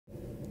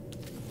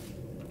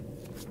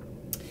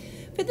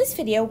For this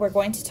video, we're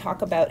going to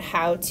talk about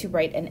how to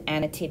write an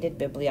annotated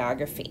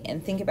bibliography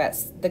and think about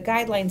the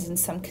guidelines and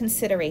some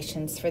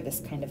considerations for this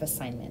kind of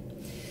assignment.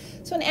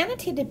 So an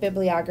annotated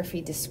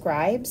bibliography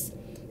describes,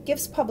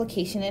 gives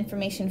publication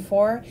information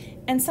for,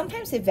 and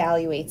sometimes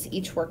evaluates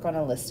each work on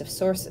a list of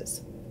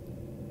sources.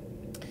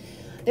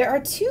 There are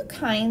two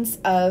kinds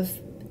of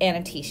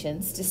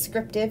annotations,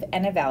 descriptive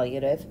and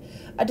evaluative.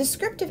 A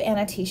descriptive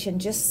annotation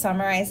just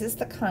summarizes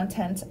the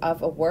content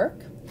of a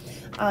work,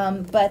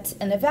 but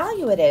an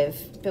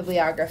evaluative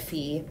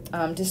bibliography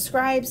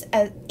describes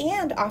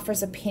and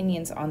offers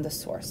opinions on the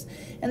source.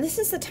 And this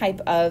is the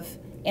type of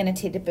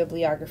annotated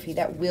bibliography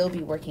that we'll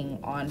be working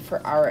on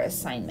for our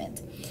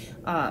assignment.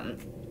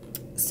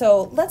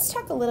 So let's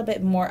talk a little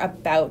bit more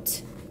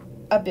about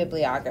a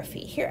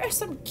bibliography. Here are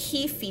some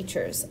key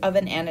features of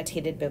an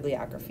annotated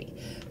bibliography.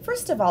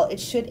 First of all, it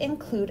should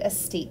include a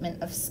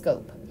statement of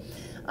scope.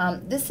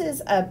 This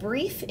is a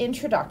brief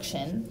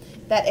introduction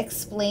that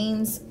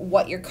explains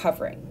what you're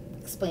covering,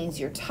 explains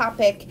your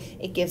topic,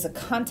 it gives a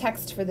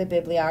context for the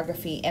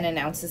bibliography, and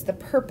announces the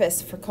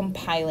purpose for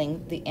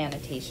compiling the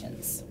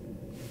annotations.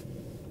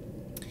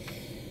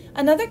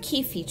 Another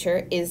key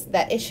feature is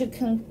that it should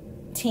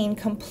contain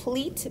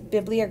complete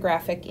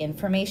bibliographic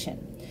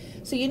information.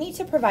 So you need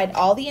to provide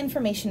all the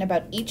information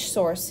about each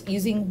source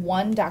using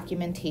one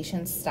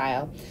documentation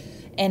style.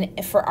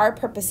 And for our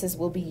purposes,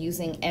 we'll be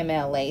using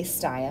MLA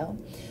style.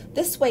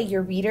 This way,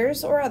 your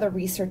readers or other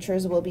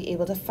researchers will be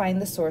able to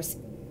find the source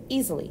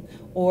easily,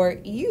 or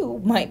you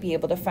might be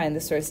able to find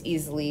the source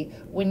easily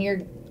when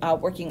you're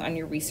working on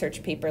your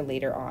research paper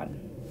later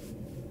on.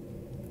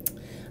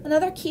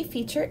 Another key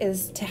feature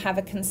is to have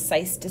a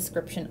concise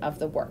description of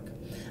the work.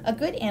 A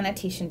good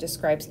annotation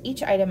describes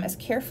each item as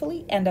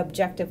carefully and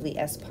objectively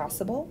as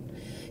possible,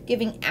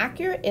 giving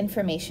accurate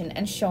information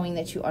and showing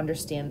that you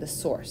understand the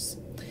source.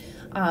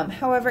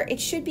 However, it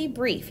should be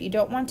brief. You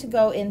don't want to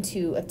go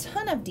into a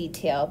ton of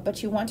detail,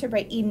 but you want to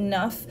write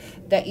enough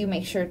that you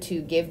make sure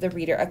to give the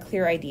reader a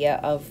clear idea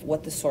of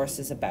what the source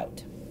is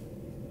about.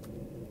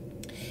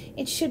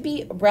 It should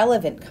be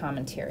relevant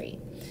commentary.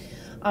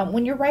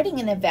 When you're writing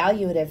an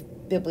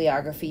evaluative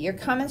bibliography, your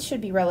comments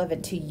should be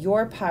relevant to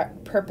your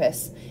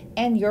purpose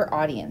and your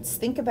audience.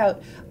 Think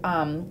about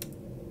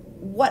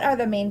what are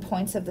the main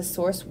points of the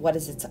source, what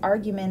is its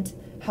argument,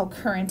 how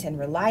current and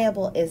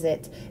reliable is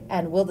it,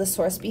 and will the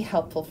source be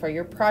helpful for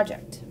your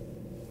project?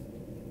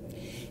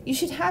 You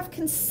should have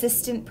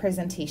consistent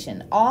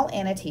presentation. All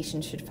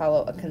annotations should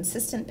follow a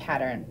consistent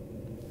pattern.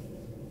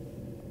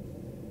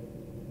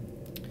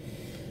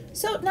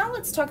 So now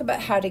let's talk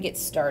about how to get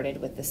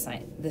started with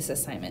this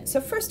assignment.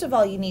 So first of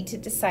all, you need to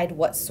decide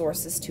what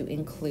sources to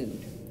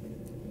include.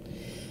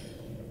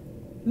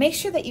 Make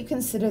sure that you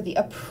consider the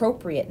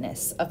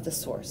appropriateness of the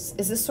source.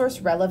 Is the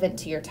source relevant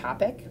to your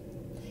topic?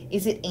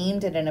 Is it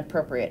aimed at an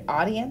appropriate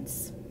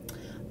audience?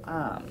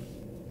 The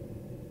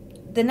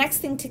next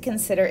thing to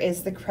consider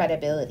is the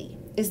credibility.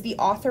 Is the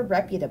author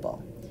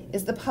reputable?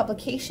 Is the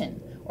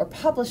publication or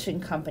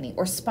publishing company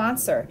or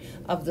sponsor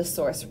of the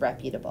source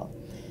reputable?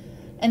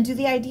 And do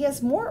the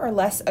ideas more or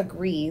less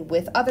agree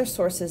with other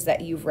sources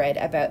that you've read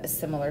about a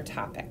similar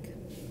topic?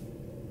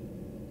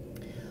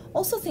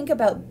 Also think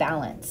about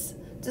balance.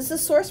 Does the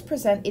source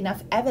present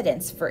enough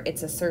evidence for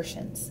its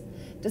assertions?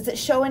 Does it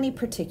show any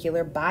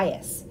particular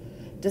bias?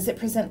 Does it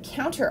present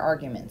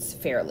counter-arguments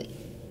fairly?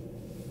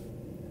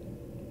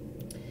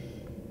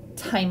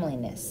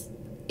 Timeliness.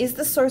 Is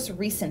the source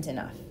recent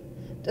enough?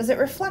 Does it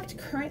reflect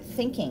current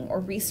thinking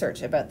or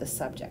research about the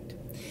subject?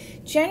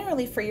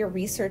 Generally, for your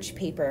research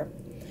paper,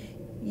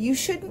 you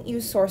shouldn't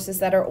use sources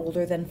that are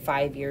older than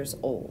 5 years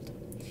old.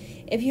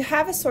 If you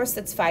have a source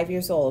that's 5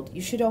 years old,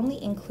 you should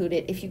only include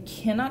it if you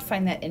cannot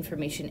find that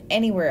information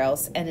anywhere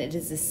else and it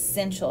is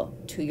essential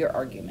to your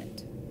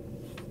argument.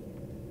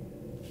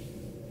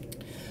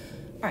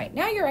 All right,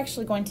 now you're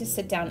actually going to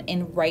sit down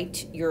and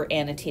write your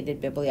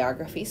annotated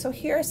bibliography. So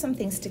here are some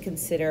things to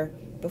consider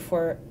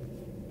before,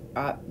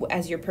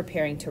 as you're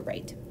preparing to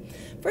write.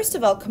 First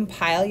of all,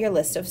 compile your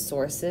list of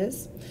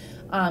sources.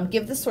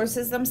 Give the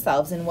sources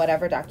themselves in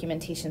whatever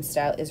documentation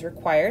style is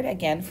required.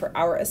 Again, for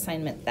our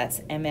assignment, that's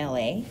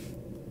MLA.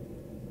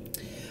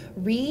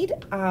 Read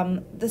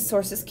the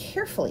sources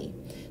carefully.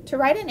 To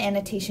write an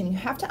annotation, you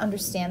have to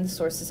understand the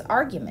source's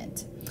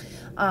argument.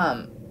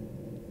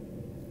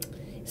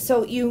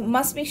 So you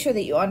must make sure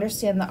that you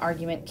understand the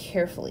argument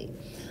carefully.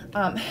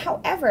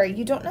 However,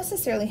 you don't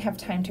necessarily have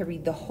time to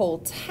read the whole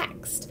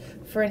text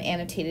for an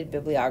annotated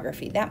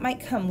bibliography. That might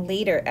come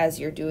later as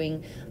you're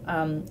doing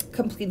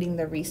completing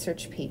the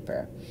research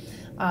paper.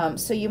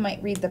 So you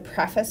might read the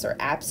preface or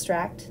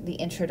abstract, the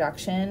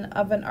introduction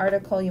of an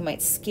article. You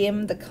might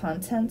skim the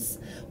contents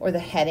or the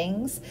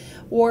headings,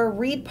 or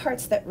read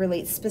parts that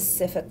relate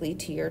specifically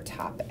to your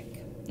topic.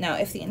 Now,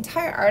 if the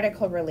entire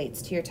article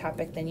relates to your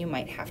topic, then you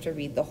might have to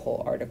read the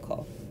whole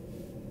article.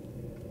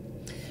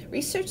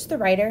 Research the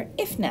writer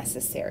if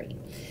necessary.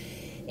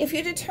 If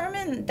you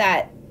determine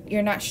that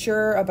you're not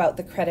sure about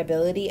the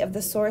credibility of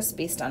the source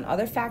based on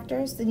other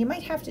factors, then you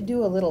might have to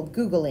do a little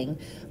Googling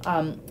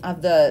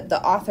of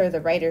the author,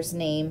 the writer's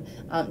name,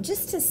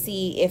 just to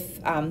see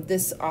if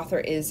this author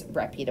is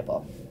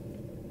reputable.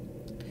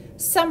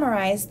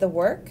 Summarize the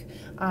work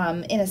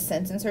in a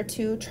sentence or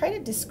two. Try to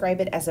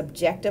describe it as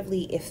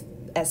objectively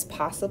as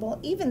possible.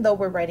 Even though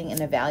we're writing an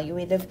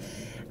evaluative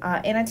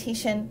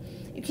annotation,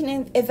 you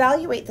can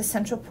evaluate the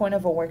central point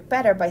of a work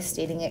better by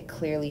stating it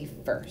clearly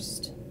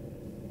first.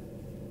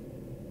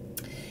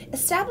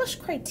 Establish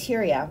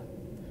criteria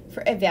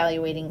for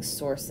evaluating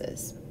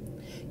sources.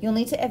 You'll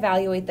need to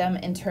evaluate them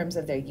in terms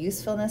of their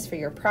usefulness for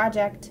your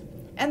project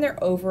and their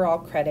overall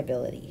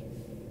credibility.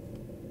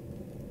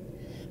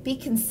 Be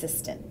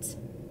consistent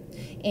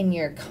in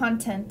your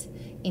content,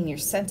 in your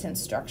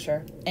sentence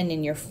structure, and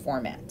in your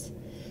format.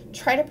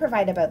 Try to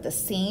provide about the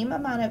same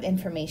amount of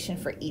information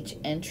for each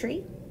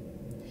entry.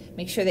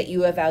 Make sure that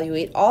you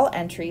evaluate all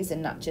entries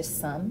and not just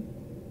some.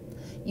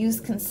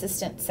 Use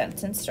consistent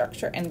sentence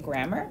structure and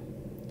grammar,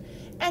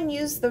 and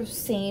use the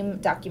same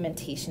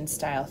documentation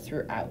style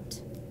throughout.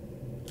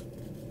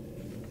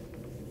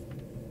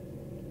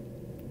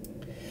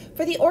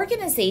 For the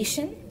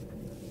organization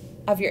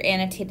of your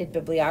annotated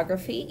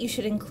bibliography, you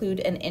should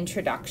include an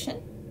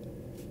introduction.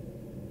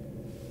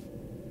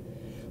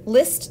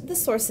 List the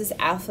sources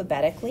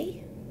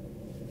alphabetically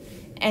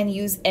and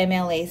use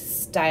MLA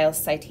style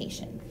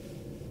citation.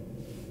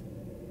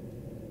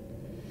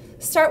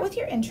 Start with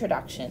your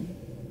introduction.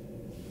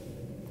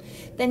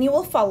 Then you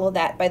will follow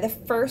that by the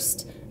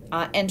first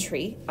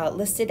entry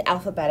listed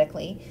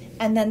alphabetically,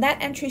 and then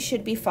that entry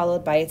should be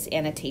followed by its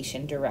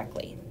annotation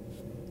directly.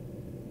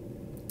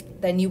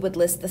 Then you would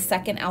list the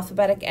second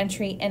alphabetic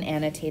entry and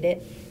annotate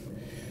it.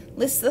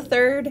 List the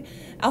third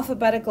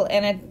alphabetical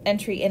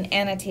entry and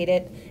annotate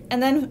it,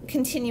 and then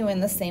continue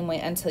in the same way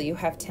until you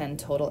have 10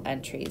 total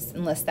entries,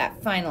 and list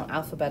that final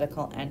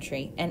alphabetical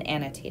entry and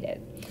annotate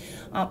it.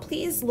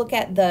 Please look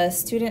at the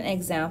student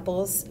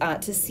examples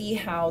to see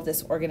how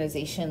this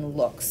organization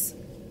looks.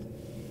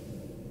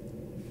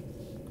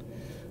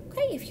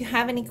 Okay, if you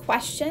have any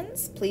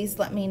questions, please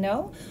let me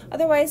know.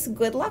 Otherwise,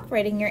 good luck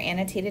writing your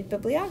annotated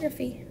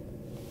bibliography.